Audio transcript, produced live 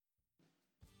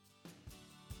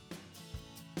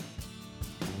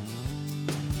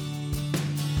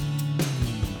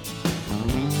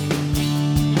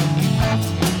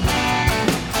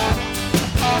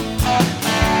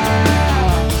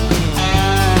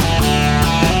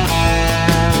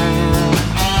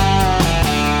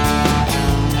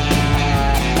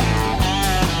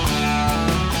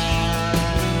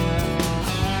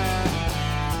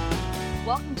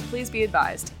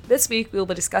advised. This week we will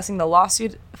be discussing the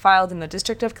lawsuit filed in the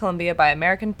District of Columbia by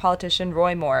American politician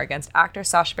Roy Moore against actor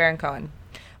Sacha Baron Cohen.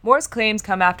 Moore's claims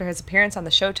come after his appearance on the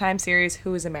Showtime series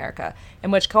Who is America,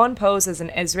 in which Cohen posed as an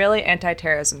Israeli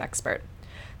anti-terrorism expert.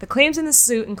 The claims in the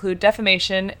suit include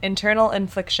defamation, internal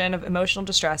infliction of emotional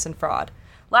distress, and fraud.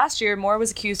 Last year, Moore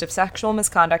was accused of sexual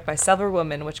misconduct by several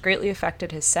women, which greatly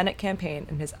affected his Senate campaign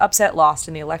and his upset loss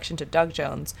in the election to Doug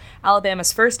Jones,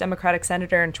 Alabama's first Democratic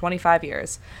senator in 25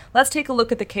 years. Let's take a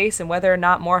look at the case and whether or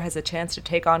not Moore has a chance to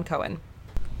take on Cohen.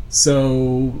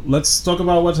 So, let's talk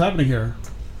about what's happening here.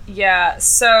 Yeah,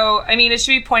 so, it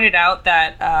should be pointed out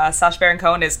that Sacha Baron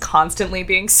Cohen is constantly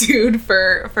being sued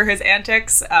for his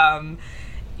antics.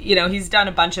 He's done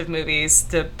a bunch of movies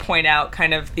to point out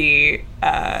kind of the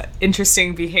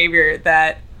interesting behavior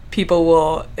that people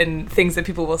will, and things that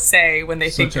people will say when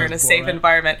they think they're in a safe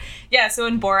environment. Yeah, so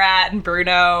in Borat and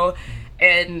Bruno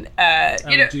and,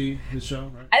 Ali G, his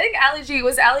show, right? I think Ali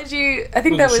G, I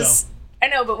think that was... I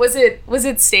know, but was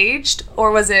it staged or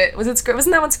was it scripted?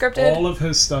 Wasn't that one scripted? All of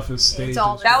his stuff is staged.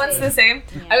 That one's the same.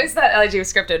 Yeah. I always thought LG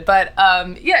was scripted, but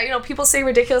people say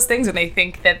ridiculous things when they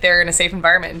think that they're in a safe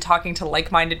environment and talking to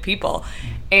like-minded people,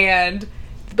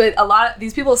 but a lot of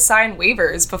these people sign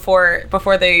waivers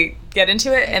before they get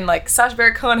into it, and like Sacha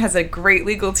Baron Cohen has a great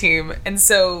legal team, and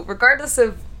so regardless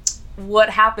of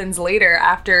what happens later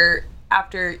after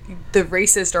the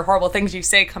racist or horrible things you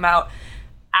say come out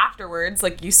afterwards,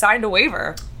 like, you signed a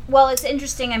waiver. Well, it's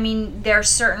interesting. There are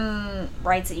certain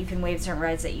rights that you can waive, certain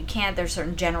rights that you can't. There's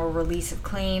certain general release of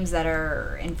claims that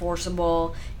are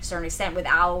enforceable to a certain extent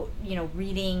without,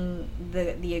 reading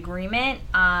the agreement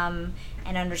and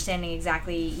understanding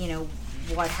exactly,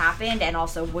 what happened and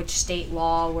also which state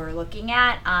law we're looking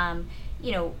at.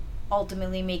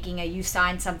 Ultimately making you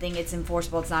sign something, it's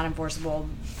enforceable, it's not enforceable.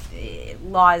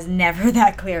 Law is never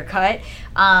that clear cut.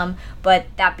 But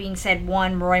that being said,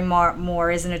 Roy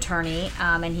Moore is an attorney,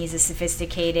 and he's a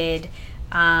sophisticated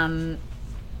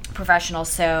professional.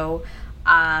 So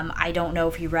I don't know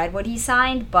if he read what he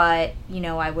signed, but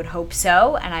I would hope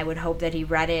so, and I would hope that he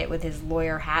read it with his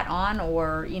lawyer hat on,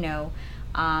 or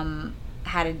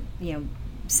had a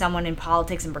someone in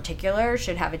politics in particular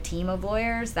should have a team of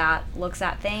lawyers that looks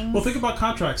at things. Well, think about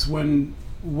contracts. When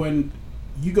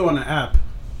you go on an app,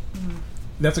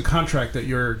 that's a contract that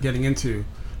you're getting into,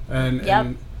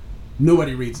 and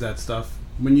nobody reads that stuff.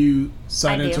 When you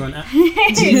sign into an app,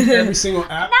 every single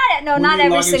app. Not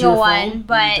every single one,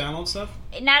 but you download stuff.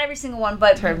 Not every single one,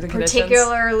 but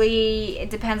particularly it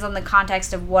depends on the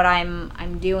context of what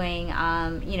I'm doing.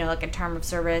 Like a term of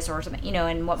service or something.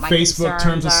 And what my Facebook concerns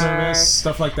terms of are. service,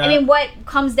 stuff like that. What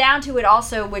comes down to it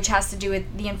also, which has to do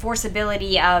with the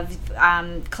enforceability of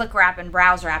ClickWrap and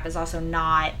BrowseWrap, is also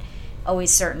not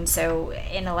always certain. So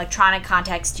in electronic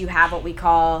context, you have what we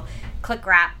call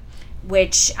ClickWrap,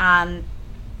 which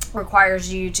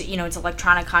requires you to, it's an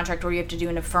electronic contract where you have to do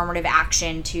an affirmative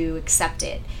action to accept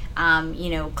it.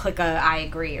 Click a I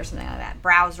agree or something like that.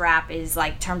 BrowseWrap is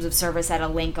like terms of service at a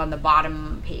link on the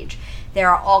bottom page. There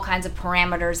are all kinds of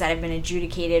parameters that have been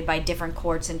adjudicated by different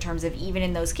courts in terms of, even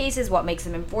in those cases, what makes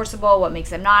them enforceable, what makes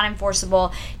them not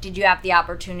enforceable. Did you have the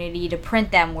opportunity to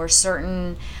print them? Were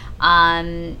certain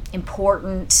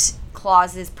important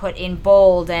clauses put in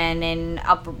bold and in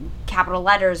upper capital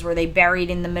letters? Were they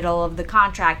buried in the middle of the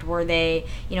contract? Were they,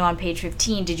 on page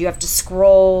 15? Did you have to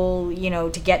scroll,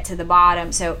 to get to the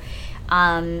bottom? So,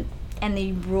 and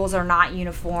the rules are not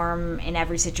uniform in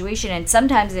every situation. And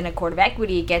sometimes in a court of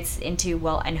equity, it gets into,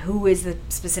 and who is the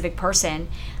specific person,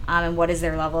 and what is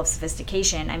their level of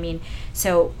sophistication?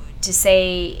 So to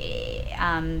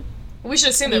say... we should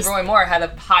assume that Roy Moore had a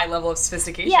high level of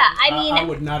sophistication. Yeah, I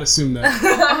would not assume that.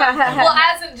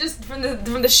 Well, just from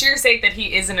the sheer sake that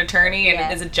he is an attorney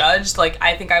and is a judge,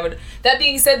 I think I would. That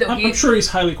being said, though, I'm sure he's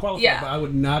highly qualified, but I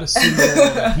would not assume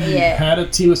that he had a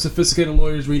team of sophisticated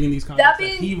lawyers reading these contracts. That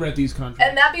he read these contracts.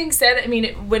 And that being said,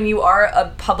 when you are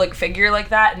a public figure like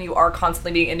that, and you are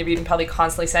constantly being interviewed and probably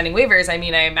constantly signing waivers, I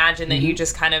imagine that you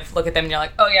just kind of look at them and you're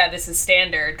like, oh yeah, this is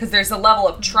standard, because there's a level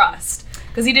of trust.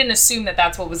 Because he didn't assume that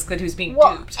that's what was good, who's being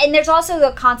duped. And there's also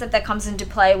the concept that comes into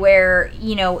play where,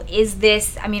 is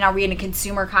this, are we in a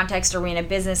consumer context, are we in a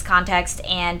business context,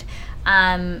 and,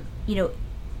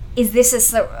 is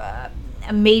this a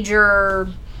major,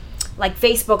 like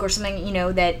Facebook or something,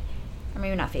 that, or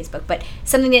maybe not Facebook, but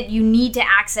something that you need to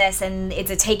access and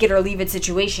it's a take it or leave it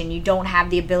situation. You don't have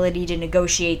the ability to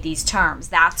negotiate these terms.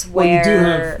 That's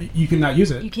where... you cannot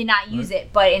use it. You cannot use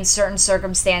it, but in certain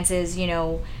circumstances,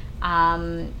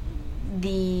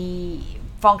 the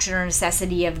function or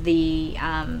necessity of the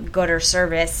good or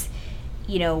service,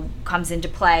 comes into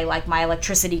play, like my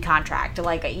electricity contract.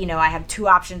 Like, I have 2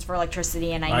 options for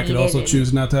electricity, and I could also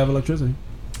choose not to have electricity.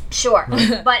 Sure.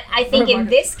 Right. But I think in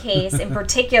this case in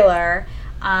particular,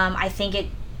 I think it,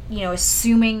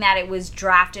 assuming that it was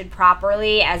drafted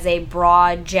properly as a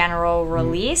broad general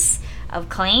release of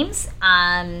claims,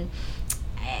 and,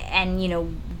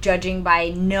 judging by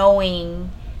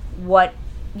knowing what,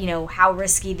 how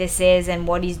risky this is and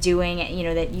what he's doing,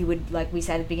 that you would, like we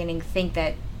said at the beginning, think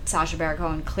that Sacha Baron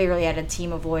Cohen clearly had a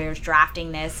team of lawyers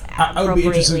drafting this appropriately. I would be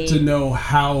interested to know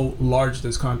how large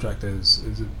this contract is.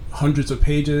 Is it hundreds of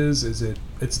pages?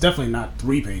 It's definitely not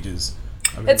 3 pages.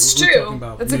 I mean, it's true.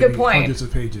 That's a good point. Hundreds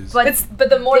of pages. But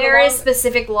there is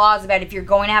specific laws about if you're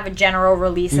going to have a general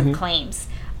release of claims.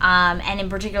 And in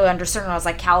particular, under certain laws,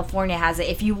 like California has it.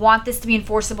 If you want this to be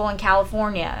enforceable in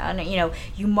California,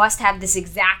 you must have this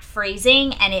exact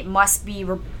phrasing, and it must be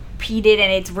repeated,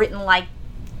 and it's written like,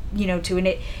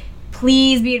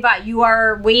 please be advised, you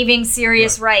are waiving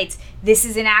serious rights. This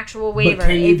is an actual waiver. But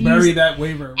can you bury that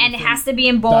waiver? And it has to be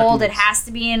in bold. Documents. It has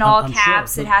to be in all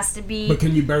caps. Sure, it has to be. But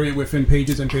can you bury it within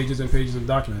pages and pages and pages of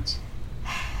documents?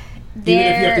 Even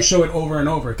if you have to show it over and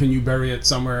over, can you bury it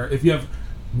somewhere? If you have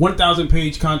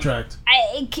 1,000-page contract.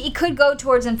 It could go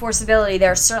towards enforceability.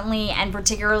 There certainly, and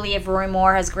particularly if Roy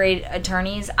Moore has great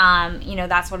attorneys,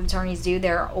 that's what attorneys do.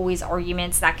 There are always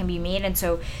arguments that can be made, and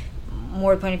so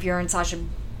more to the point, if you're in Sacha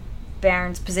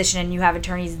Baron's position and you have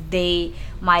attorneys,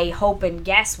 my hope and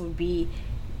guess would be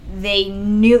they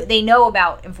know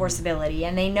about enforceability,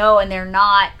 and they're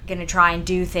not going to try and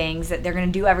do things that they're going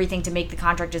to do everything to make the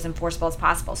contract as enforceable as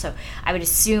possible. So I would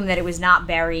assume that it was not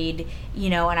buried,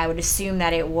 and I would assume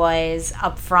that it was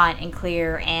upfront and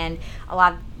clear, and a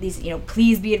lot of these,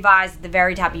 please be advised at the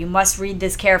very top, you must read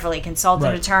this carefully, consult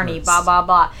an attorney, blah, blah,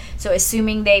 blah. So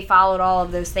assuming they followed all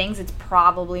of those things, it's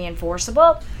probably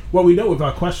enforceable. What we know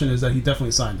without question is that he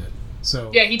definitely signed it.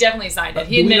 So yeah, he definitely signed it.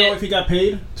 Do we know if he got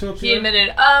paid to appear? He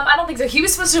admitted. I don't think so. He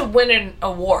was supposed to win an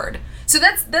award. So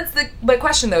that's my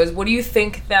question though. Is what do you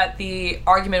think that the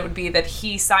argument would be that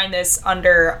he signed this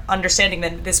under understanding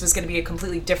that this was going to be a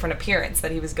completely different appearance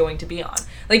that he was going to be on?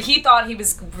 Like he thought he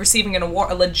was receiving an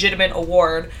award, a legitimate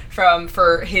award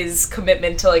for his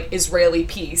commitment to like Israeli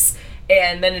peace,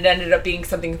 and then it ended up being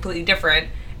something completely different.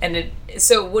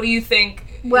 So what do you think?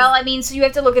 Well, so you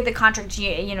have to look at the contract.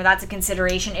 That's a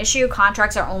consideration issue.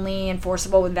 Contracts are only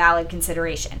enforceable with valid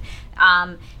consideration.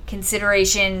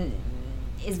 Consideration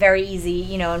is very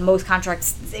easy, and most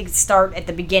contracts start at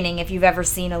the beginning. If you've ever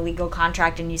seen a legal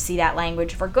contract and you see that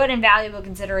language, for good and valuable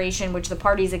consideration, which the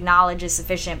parties acknowledge is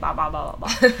sufficient, blah, blah, blah,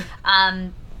 blah, blah.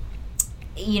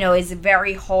 Is a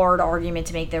very hard argument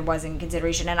to make there wasn't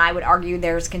consideration. And I would argue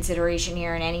there's consideration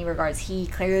here in any regards. He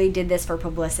clearly did this for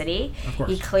publicity. Of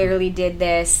course. He clearly did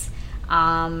this,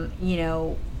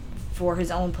 for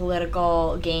his own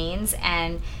political gains.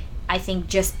 And I think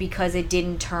just because it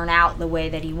didn't turn out the way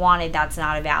that he wanted, that's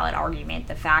not a valid argument.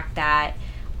 The fact that,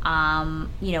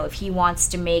 if he wants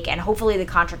to make, and hopefully the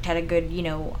contract had a good,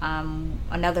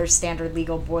 another standard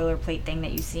legal boilerplate thing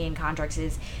that you see in contracts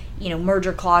is,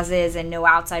 merger clauses and no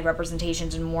outside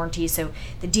representations and warranties. So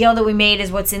the deal that we made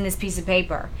is what's in this piece of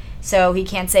paper. So he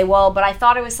can't say, well, but I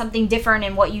thought it was something different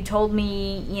in what you told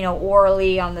me,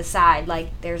 orally on the side. Like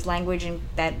there's language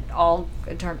that all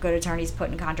good attorneys put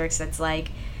in contracts that's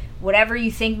like, whatever you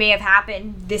think may have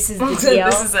happened, this is the deal.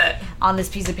 This is it. On this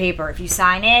piece of paper. If you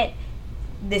sign it,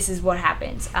 this is what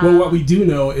happens. Well, what we do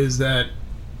know is that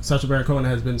Sacha Baron Cohen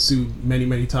has been sued many,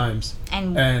 many times.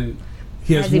 And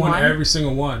he has won every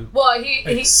single one. Well,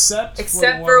 except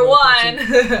for one.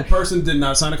 The person did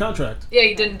not sign a contract. Yeah,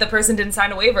 he didn't. The person didn't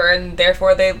sign a waiver, and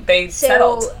therefore they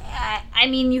settled.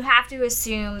 You have to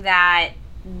assume that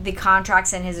the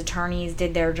contracts and his attorneys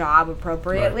did their job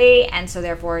appropriately, and so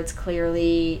therefore it's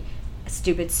clearly a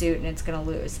stupid suit and it's going to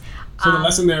lose. So the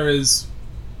lesson there is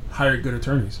hire good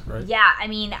attorneys, right? Yeah,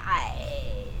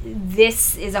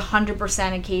 this is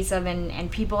 100% a case of,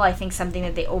 and people, I think, something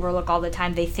that they overlook all the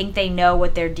time. They think they know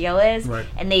what their deal is, right,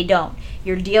 and they don't.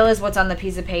 Your deal is what's on the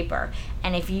piece of paper.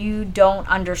 And if you don't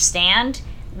understand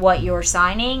what you're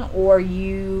signing, or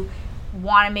you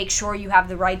want to make sure you have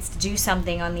the rights to do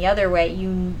something on the other way,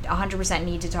 you 100%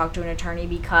 need to talk to an attorney,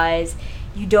 because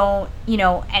you don't,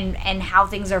 and how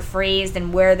things are phrased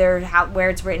and where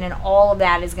it's written, and all of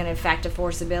that is going to affect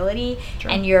enforceability. Sure.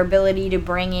 And your ability to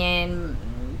bring in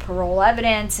parole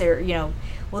evidence, or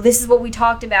well, this is what we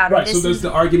talked about. Right. So there's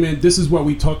the argument, this is what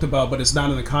we talked about, but it's not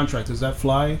in the contract. Does that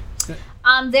fly?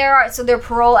 There are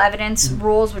parole evidence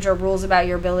rules, which are rules about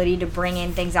your ability to bring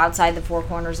in things outside the four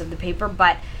corners of the paper.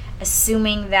 But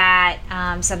assuming that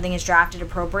something is drafted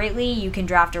appropriately, you can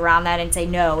draft around that and say,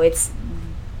 no, it's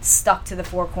stuck to the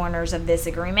four corners of this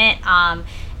agreement.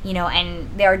 You know, and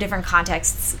there are different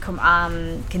contexts,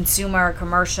 consumer,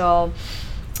 commercial,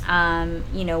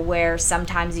 you know, where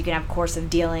sometimes you can have course of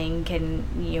dealing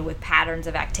with patterns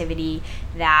of activity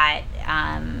that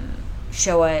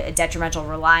show a detrimental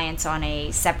reliance on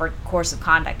a separate course of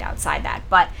conduct outside that.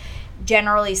 But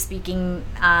generally speaking,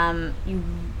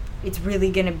 it's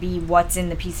really going to be what's in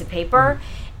the piece of paper.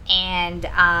 And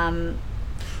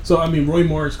so, I mean, Roy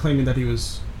Moore is claiming that he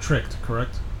was tricked,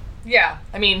 correct? Yeah,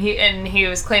 I mean, he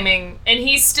was claiming, and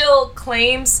he still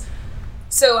claims.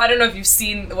 So I don't know if you've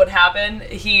seen what happened.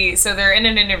 So they're in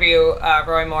an interview,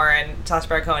 Roy Moore and Sacha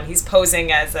Baron Cohen. He's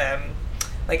posing as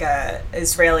like a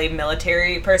Israeli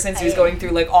military person. So he's going through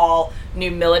like all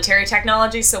new military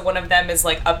technology. So one of them is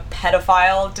like a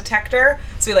pedophile detector.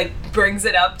 So he like brings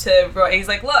it up to Roy. He's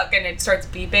like, look, and it starts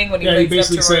beeping when he brings it up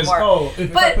to Roy says, Moore. "Oh,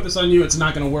 if I put this on you, it's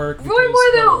not going to work." Roy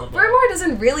Moore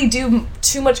doesn't really do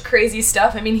too much crazy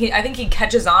stuff. I mean, I think he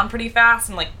catches on pretty fast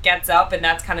and like gets up, and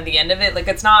that's kind of the end of it. Like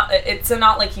it's not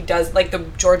like he does like the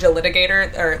Georgia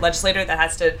legislator that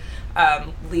has to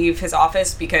leave his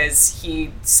office because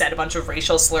he said a bunch of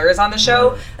racial slurs on the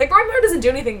show. Like Roy Moore doesn't do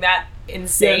anything that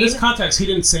insane. Yeah, in this context, he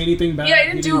didn't say anything bad. Yeah,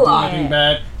 he didn't do a lot. Anything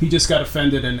bad. He just got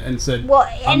offended and said, "Well,"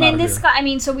 and in this, I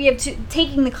mean, so we have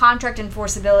taking the contract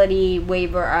enforceability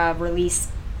waiver release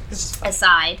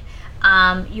aside.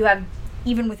 You have,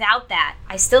 even without that,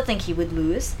 I still think he would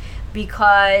lose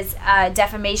because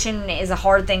defamation is a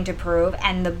hard thing to prove,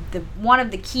 and the one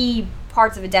of the key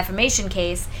parts of a defamation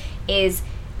case is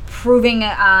proving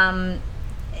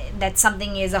that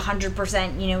something is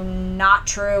 100% not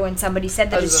true, and somebody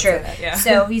said that it's true.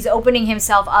 So he's opening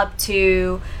himself up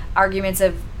to arguments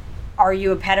of, are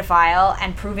you a pedophile,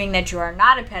 and proving that you are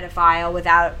not a pedophile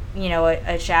without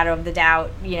a shadow of the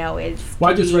doubt is.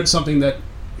 Well, I just read something that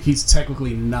he's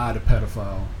technically not a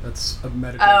pedophile. That's a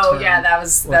medical term. Oh yeah,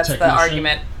 that's the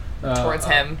argument towards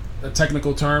him. A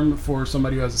technical term for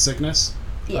somebody who has a sickness.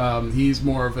 Yeah. He's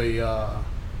more of a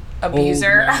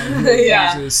abuser.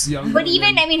 Yeah. But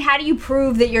even, I mean, how do you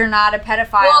prove that you're not a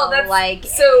pedophile?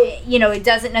 Well, it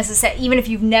doesn't necessarily, even if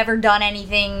you've never done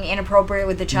anything inappropriate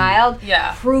with the child,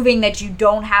 proving that you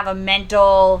don't have a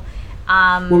mental.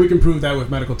 Well, we can prove that with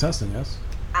medical testing, yes?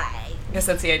 I guess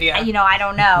that's the idea. I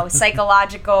don't know.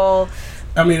 Psychological.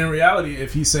 I mean, in reality,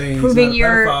 if he's saying he's not a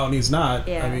pedophile and he's not,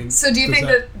 I mean. So do you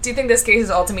think this case is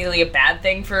ultimately a bad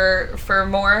thing for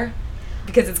Moore?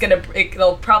 Because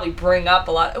it'll probably bring up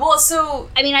a lot. Well, so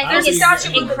I mean, I think it's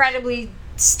incredibly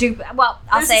stupid. Well,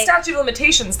 there's a statute of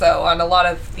limitations though on a lot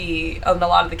of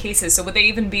the cases. So would they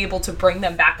even be able to bring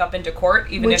them back up into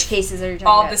court? Even which cases are you talking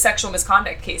all about? Of the sexual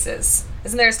misconduct cases?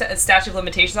 Isn't there a statute of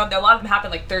limitations on there? A lot of them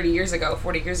happened like 30 years ago,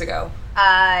 40 years ago.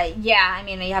 Yeah. I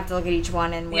mean, you have to look at each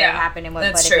one and where it happened and what.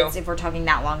 That's but true. If we're talking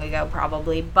that long ago,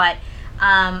 probably, but.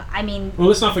 I mean. Well,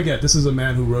 let's not forget, this is a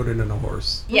man who rode in on a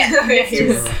horse. Yeah.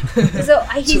 So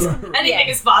anything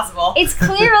is possible. It's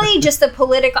clearly just a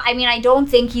political. I mean, I don't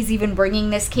think he's even bringing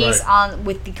this case on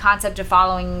with the concept of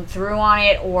following through on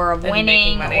it or of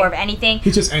winning or of anything.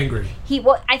 He's just angry.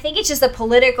 I think it's just a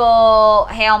political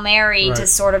Hail Mary to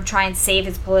sort of try and save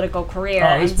his political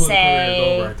career his political career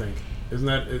is over, I think.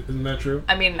 Isn't that true?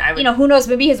 I mean, who knows?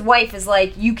 Maybe his wife is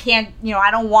like, you can't.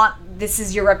 I don't want. This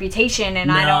is your reputation,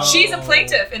 and I don't. She's a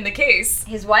plaintiff in the case.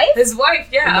 His wife? His wife,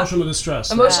 yeah. Emotional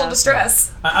distress. Emotional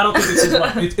distress. I don't think it's his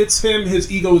wife. It's him.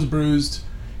 His ego is bruised.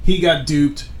 He got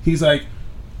duped. He's like,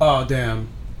 oh damn,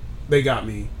 they got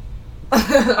me.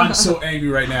 I'm so angry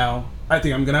right now. I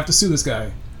think I'm gonna have to sue this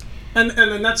guy. And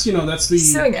that's that's the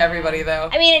suing everybody though.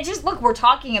 I mean, look, we're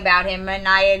talking about him, and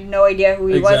I had no idea who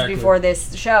he was before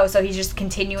this show, so he's just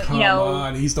continuing. Come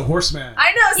on, he's the horseman.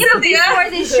 I know. Before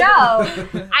this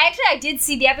show, I did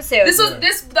see the episode.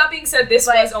 That being said, this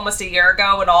was almost a year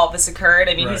ago when all of this occurred.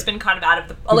 I mean, he's been kind of out of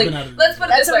the. Let's put it this way.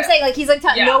 That's what I'm saying. Like he's like,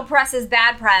 no press is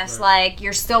bad press. Right. Like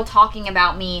you're still talking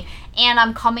about me. And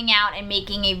I'm coming out and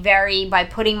making by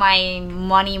putting my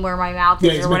money where my mouth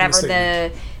is, or whatever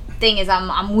the thing is.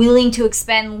 I'm willing to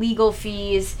expend legal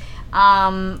fees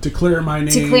to clear my name.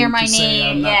 Say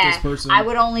I'm not this person. I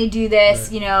would only do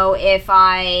this, if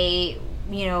I,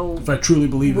 if I truly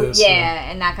believe this.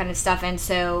 And that kind of stuff. And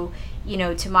so,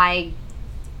 to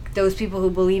those people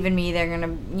who believe in me, they're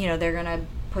gonna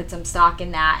put some stock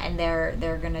in that, and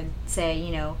they're gonna say,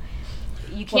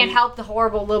 you can't help the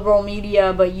horrible liberal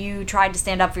media, but you tried to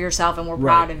stand up for yourself, and we're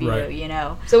proud of you.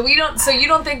 So we don't. So you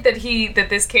don't think that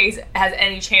this case has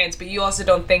any chance, but you also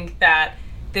don't think that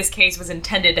this case was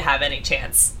intended to have any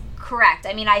chance. Correct.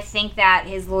 I mean, I think that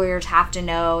his lawyers have to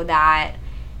know that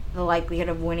the likelihood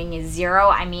of winning is zero.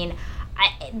 I mean,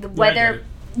 whether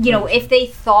if they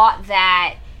thought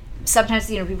that sometimes,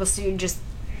 people sue just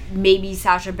maybe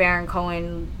Sacha Baron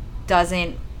Cohen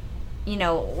doesn't,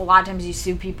 a lot of times you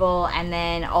sue people and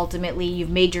then ultimately you've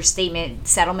made your statement.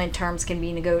 Settlement terms can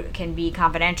be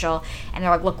confidential, and they're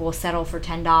like, look, we'll settle for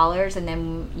 $10, and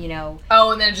then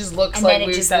and then it just looks like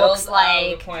we settled. Looks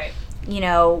like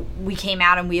we came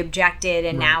out and we objected,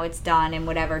 and now it's done and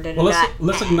whatever. Well,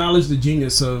 let's acknowledge the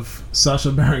genius of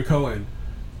Sacha Baron Cohen.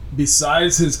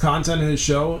 Besides his content and his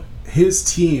show, his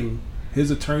team,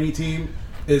 his attorney team,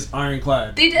 is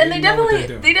ironclad. They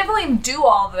definitely do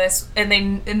all of this,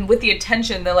 and with the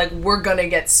attention that like we're gonna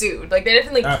get sued. Like they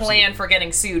definitely plan for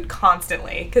getting sued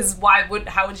constantly. Because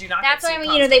how would you not? That's get sued what I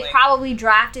mean. Constantly? They probably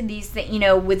drafted these things,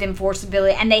 with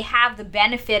enforceability, and they have the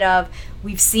benefit of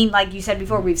we've seen, like you said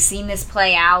before, we've seen this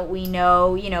play out. We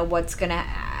know, what's gonna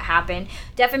happen.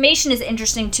 Defamation is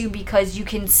interesting too because you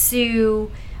can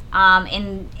sue.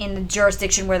 In the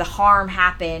jurisdiction where the harm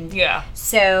happened. Yeah.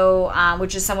 So,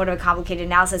 which is somewhat of a complicated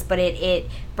analysis, but it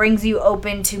brings you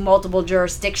open to multiple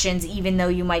jurisdictions, even though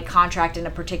you might contract in a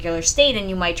particular state and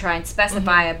you might try and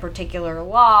specify a particular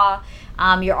law.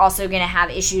 You're also going to have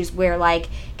issues where, like,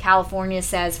 California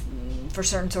says, for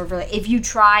certain sort of, if you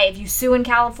sue in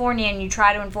California and you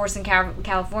try to enforce in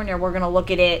California, we're going to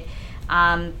look at it,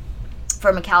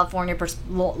 from a California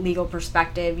legal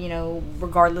perspective,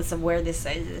 regardless of where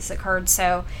this occurred.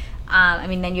 So,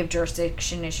 then you have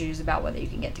jurisdiction issues about whether you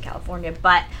can get to California.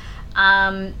 But,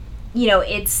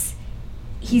 he's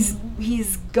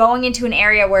going into an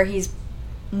area where he's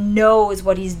knows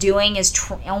what he's doing is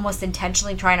almost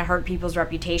intentionally trying to hurt people's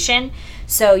reputation.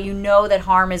 So that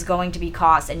harm is going to be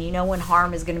caused, and when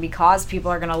harm is going to be caused, people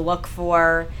are going to look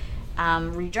for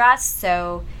redress.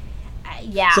 So.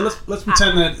 Yeah. So let's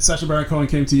pretend that Sacha Baron Cohen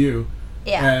came to you,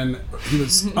 and he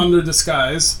was under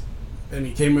disguise, and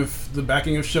he came with the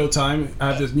backing of Showtime.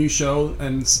 I have this new show,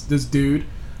 and this dude,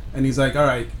 and he's like, "All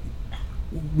right,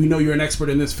 we know you're an expert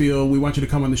in this field. We want you to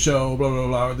come on the show. Blah blah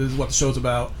blah. This is what the show's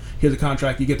about. Here's a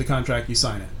contract. You get the contract. You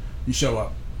sign it. You show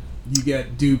up. You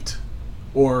get duped,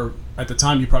 or at the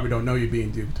time you probably don't know you're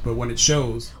being duped, but when it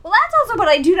shows." Well, that's also what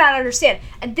I do not understand.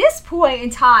 At this point in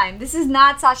time, this is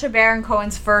not Sacha Baron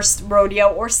Cohen's first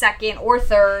rodeo, or second, or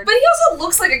third. But he also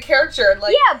looks like a character.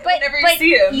 Like, whenever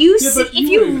you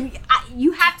see him,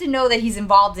 you have to know that he's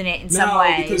involved in it in some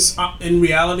way. No, because in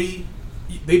reality,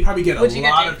 they probably get a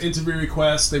lot of interview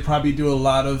requests. They probably do a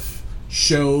lot of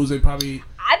shows. They probably.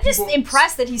 I'm just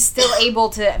impressed that he's still able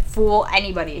to fool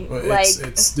anybody. Well,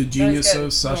 it's the genius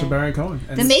of Sacha Baron Cohen.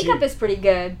 And the makeup is pretty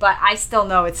good, but I still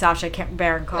know it's Sacha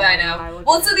Baron Cohen. Yeah, I know.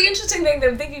 Well, so the interesting thing that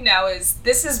I'm thinking now is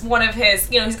this is one of his,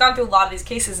 he's gone through a lot of these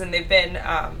cases, and they've been,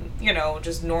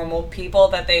 just normal people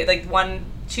that they, like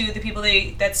two of the people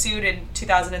that sued in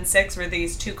 2006 were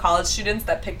these two college students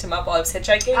that picked him up while he was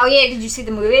hitchhiking. Oh yeah, did you see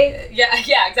the movie?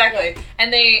 Yeah, exactly. Yeah.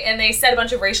 And they said a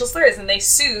bunch of racial slurs, and they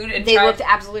sued. And they looked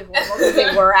absolutely horrible.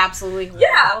 They were absolutely horrible.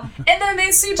 Yeah, and then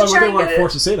they sued to try and get it.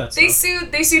 Forced to say that they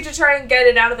sued to try and get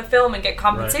it out of the film and get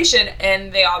compensation,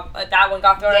 and they that one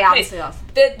got thrown out of the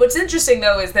case. What's interesting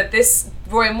though is that this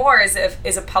Roy Moore is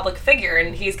a public figure,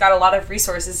 and he's got a lot of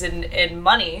resources and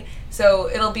money. So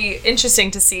it'll be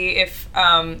interesting to see if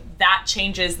that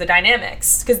changes the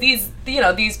dynamics, because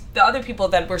the other people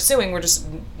that we're suing were just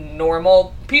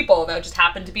normal people that just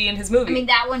happened to be in his movie. I mean,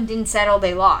 that one didn't settle;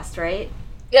 they lost, right?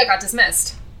 Yeah, it got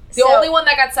dismissed. The only one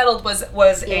that got settled was a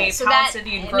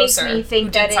Palestinian grocer who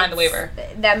didn't sign the waiver.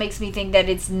 That makes me think that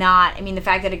it's not. I mean, the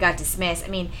fact that it got dismissed. I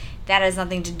mean, that has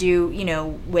nothing to do,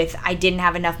 with I didn't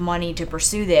have enough money to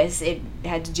pursue this. It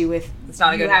had to do with it's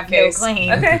not a good have case. No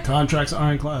claim. Okay. The contracts are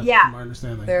ironclad. Yeah. From my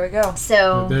understanding. There we go.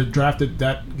 So they're drafted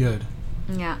that good.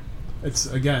 Yeah. It's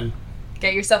again.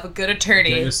 Get yourself a good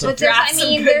attorney. There's a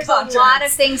lot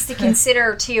of things to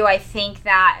consider too. I think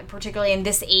that particularly in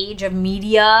this age of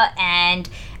media and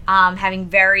having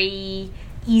very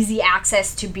easy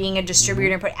access to being a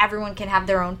distributor, but everyone can have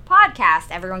their own podcast,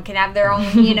 everyone can have their own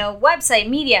website,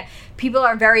 media. People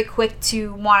are very quick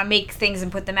to want to make things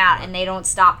and put them out, and they don't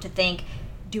stop to think,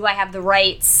 do I have the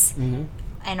rights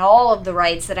and all of the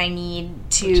rights that I need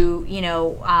to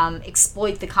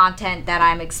exploit the content that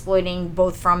I'm exploiting,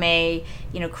 both from a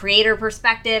creator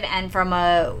perspective and from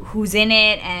a who's in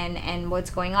it and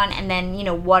what's going on, and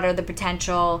then what are the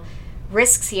potential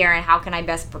risks here and how can I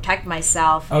best protect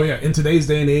myself. Oh yeah, in today's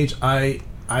day and age, I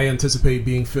anticipate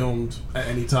being filmed at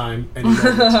any time, any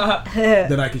moment,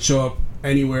 that I could show up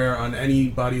anywhere on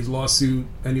anybody's lawsuit,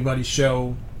 anybody's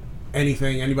show,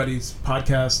 anything, anybody's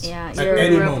podcast. Yeah, at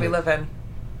any moment we live in.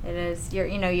 It is.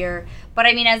 But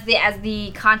I mean, as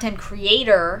the content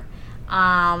creator,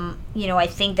 I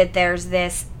think that there's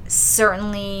this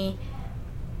certainly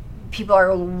people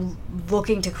are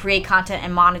looking to create content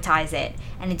and monetize it,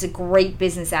 and it's a great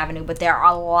business avenue, but there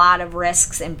are a lot of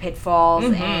risks and pitfalls,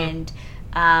 and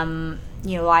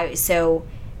so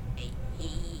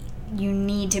you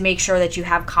need to make sure that you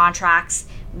have contracts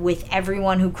with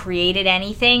everyone who created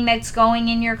anything that's going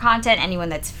in your content, anyone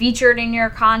that's featured in your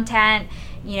content,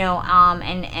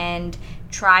 and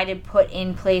try to put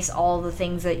in place all the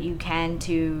things that you can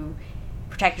to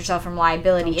protect yourself from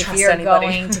liability if you're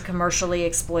going to commercially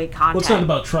exploit content. Well, it's not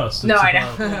about trust. No, I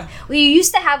know. Well, you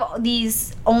used to have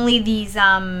these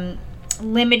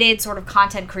limited sort of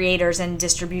content creators and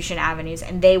distribution avenues,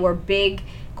 and they were big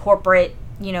corporate,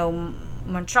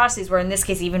 monstrosities, where in this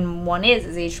case even one is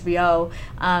HBO,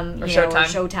 or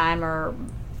Showtime, or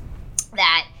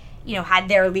that had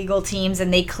their legal teams,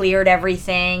 and they cleared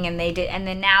everything, and they did, and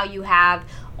then now you have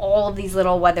all of these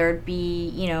little, whether it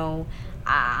be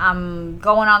I'm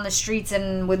going on the streets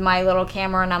and with my little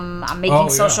camera, and I'm making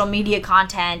social media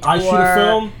content. I shoot a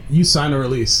film, you sign a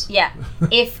release. Yeah.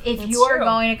 If you are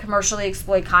going to commercially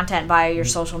exploit content via your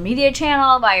social media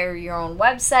channel, via your own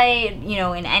website,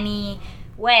 in any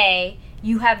way,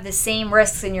 you have the same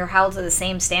risks and you're held to the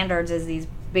same standards as these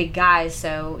big guys.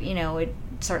 So, it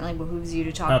certainly behooves you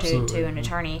to talk to an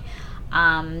attorney.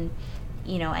 And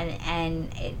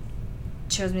it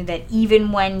shows me that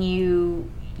even when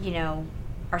you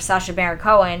are Sacha Baron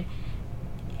Cohen,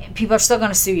 people are still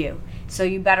going to sue you. So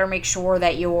you better make sure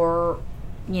that your,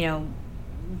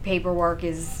 paperwork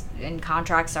and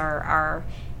contracts are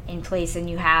in place, and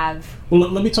you have... Well,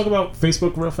 let me talk about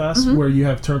Facebook real fast, where you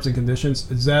have terms and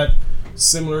conditions. Is that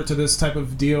similar to this type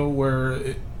of deal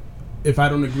where if I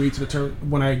don't agree to the term,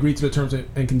 when I agree to the terms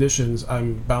and conditions,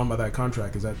 I'm bound by that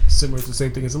contract? Is that similar to the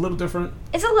same thing? It's a little different?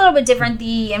 It's a little bit different.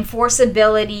 The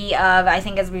enforceability of, I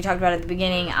think, as we talked about at the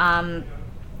beginning,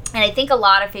 and I think a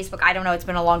lot of Facebook, I don't know, it's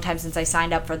been a long time since I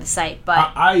signed up for the site,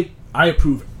 but... I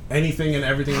approve anything and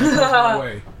everything that comes my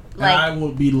way. And I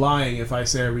will be lying if I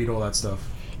say I read all that stuff.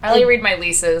 I only read my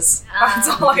leases. That's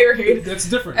all I read. That's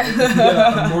different. If you get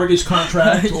a mortgage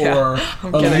contract or a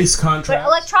lease contract. But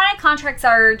electronic contracts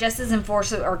are just as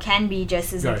enforceable, or can be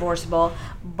just as enforceable.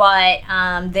 But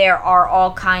there are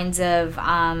all kinds of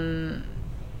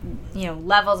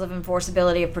levels of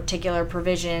enforceability of particular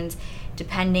provisions,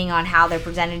 depending on how they're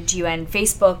presented to you. And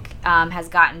Facebook has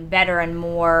gotten better and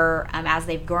more as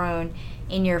they've grown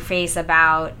in your face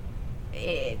about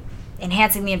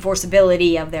enhancing the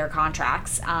enforceability of their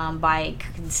contracts by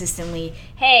consistently,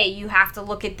 hey, you have to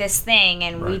look at this thing,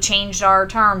 and we changed our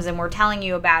terms, and we're telling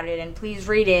you about it, and please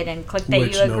read it, and click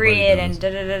that you agree it, and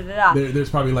da-da-da-da-da.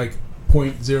 There's probably like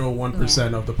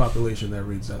 0.01% of the population that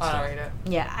reads that stuff. I don't read it.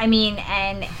 Yeah, I mean,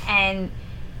 and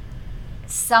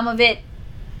some of it,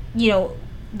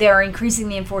 they're increasing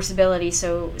the enforceability,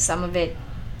 so some of it,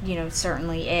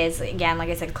 certainly is. Again, like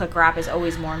I said, ClickWrap is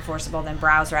always more enforceable than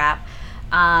BrowseWrap.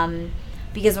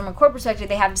 Because from a corporate perspective,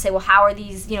 they have to say, well, how are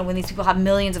these, when these people have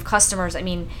millions of customers, I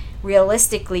mean,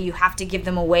 realistically, you have to give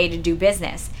them a way to do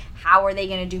business. How are they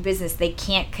going to do business? They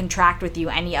can't contract with you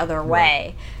any other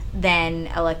way than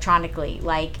electronically.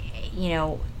 Like,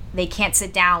 they can't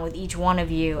sit down with each one of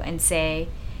you and say,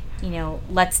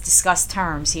 let's discuss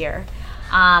terms here.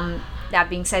 That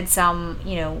being said, some,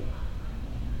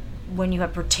 when you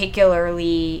have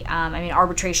particularly,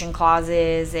 arbitration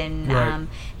clauses and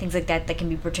things like that can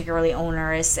be particularly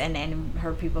onerous and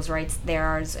hurt people's rights. There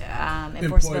are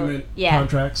employment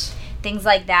contracts, things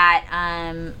like that.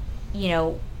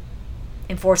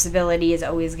 Enforceability is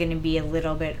always going to be a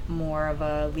little bit more of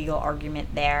a legal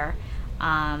argument there,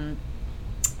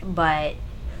 but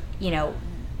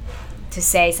to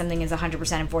say something is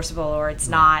 100% enforceable or it's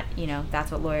not,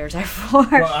 that's what lawyers are for.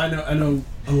 Well, I know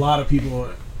a lot of people.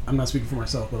 I'm not speaking for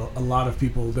myself, but a lot of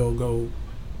people, they'll go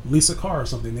lease a car or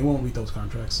something. They won't read those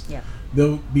contracts. Yeah.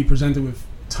 They'll be presented with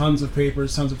tons of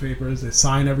papers. They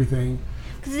sign everything.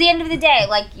 Because at the end of the day,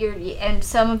 and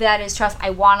some of that is trust.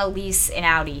 I want to lease an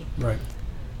Audi. Right.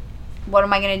 What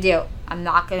am I going to do? I'm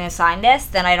not going to sign this,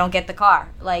 then I don't get the car.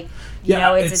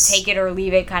 It's a take it or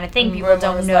leave it kind of thing. People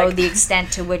don't know the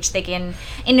extent to which they can...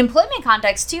 In employment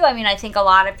context, too, I mean, I think a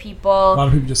lot of people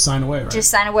just sign away, right?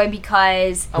 Just sign away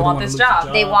because... I want this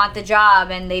job. They want the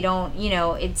job, and they don't,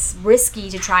 it's risky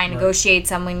to try and negotiate.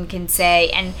 Someone can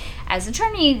say... And as an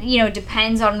attorney, it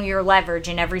depends on your leverage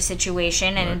in every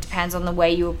situation, and it depends on the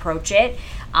way you approach it.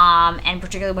 And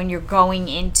particularly when you're going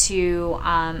into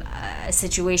a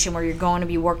situation where you're going to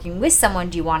be working with someone,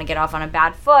 do you want to get off on a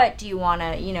bad foot? Do you want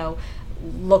to,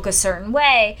 look a certain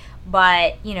way?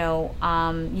 But, you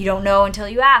don't know until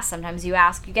you ask. Sometimes you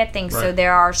ask, you get things. Right. So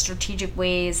there are strategic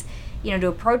ways, to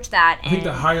approach that. I think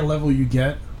the higher level you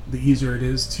get, the easier it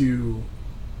is to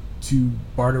to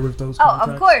barter with those Oh,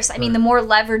 contracts? of course. I mean, the more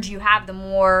leverage you have, the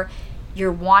more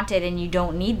you're wanted and you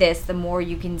don't need this, the more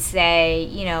you can say,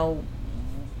 you know,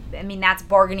 I mean, that's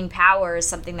bargaining power is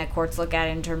something that courts look at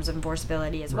in terms of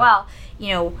enforceability as well.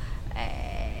 You know,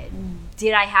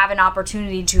 did I have an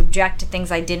opportunity to object to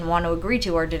things I didn't want to agree to,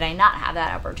 or did I not have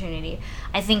that opportunity?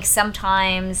 I think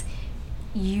sometimes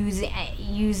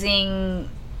using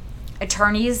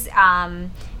attorneys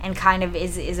and kind of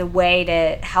is a way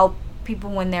to help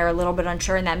people when they're a little bit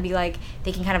unsure, and then be like,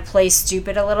 they can kind of play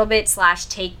stupid a little bit /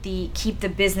 keep the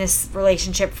business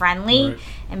relationship friendly,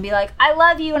 and be like, I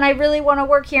love you and I really want to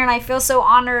work here and I feel so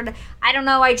honored. I don't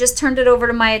know, I just turned it over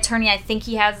to my attorney. I think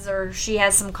he has or she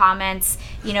has some comments.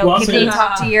 You know, can they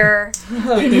talk to your...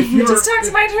 Just talk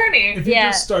to my attorney. If you're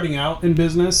just starting out in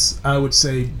business, I would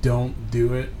say don't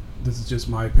do it. This is just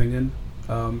my opinion.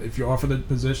 If you're offered a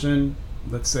position,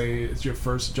 let's say it's your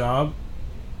first job,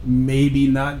 maybe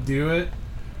not do it.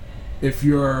 If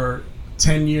you're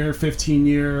 10-year,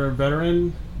 15-year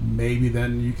veteran, maybe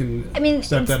then you can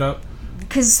step that up.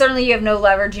 Because certainly you have no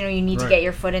leverage, you know, you need to get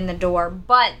your foot in the door.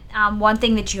 But one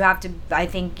thing that you have to, I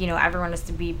think, you know, everyone has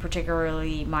to be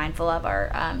particularly mindful of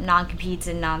are non-competes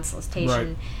and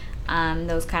non-solicitation,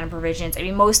 those kind of provisions. I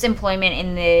mean, most employment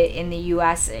in the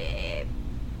U.S.,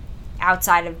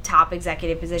 outside of top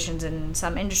executive positions in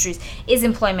some industries, is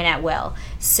employment at will.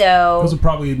 So those are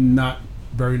probably not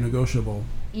very negotiable.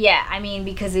 Yeah, I mean,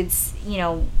 because it's, you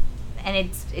know, and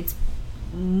it's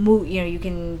you know, you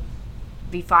can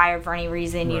be fired for any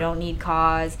reason. You don't need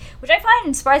cause, which I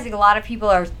find surprising. A lot of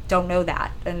people don't know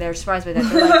that, and they're surprised by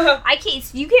that. They're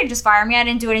like, you can't just fire me. I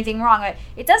didn't do anything wrong.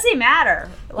 It doesn't matter.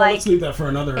 Well, let's leave that for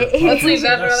another. Let's leave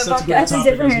that for another podcast. That's a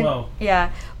good topic as well.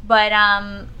 Yeah, but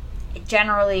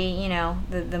generally, you know,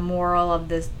 the moral of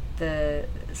the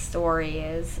story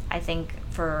is, I think,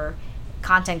 for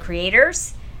content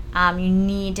creators, you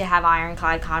need to have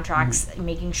ironclad contracts,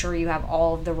 making sure you have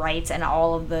all of the rights and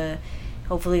all of the,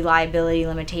 hopefully, liability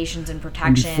limitations and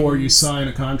protections. And before you sign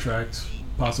a contract,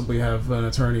 possibly have an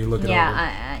attorney look it over.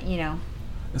 Yeah, you know.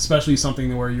 Especially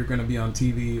something where you're going to be on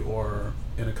TV or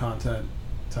in a content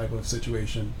type of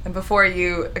situation. And before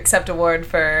you accept award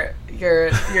for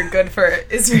you're good for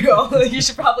Israel, you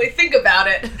should probably think about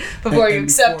it before you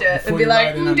accept it and be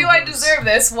like, do I deserve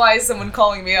this? Why is someone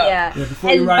calling me up? Yeah,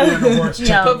 before you ride it on a horse.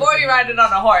 Before you ride it on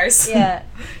a horse. Yeah.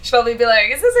 You should probably be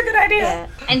like, is this a good idea? Yeah.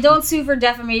 And don't sue for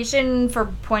defamation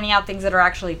for pointing out things that are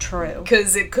actually true.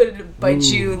 Because it could bite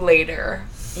you later.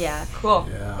 Yeah. Cool.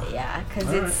 Yeah,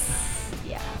 because it's...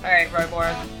 Yeah. All right, Roy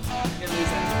Moore, you're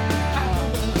losing.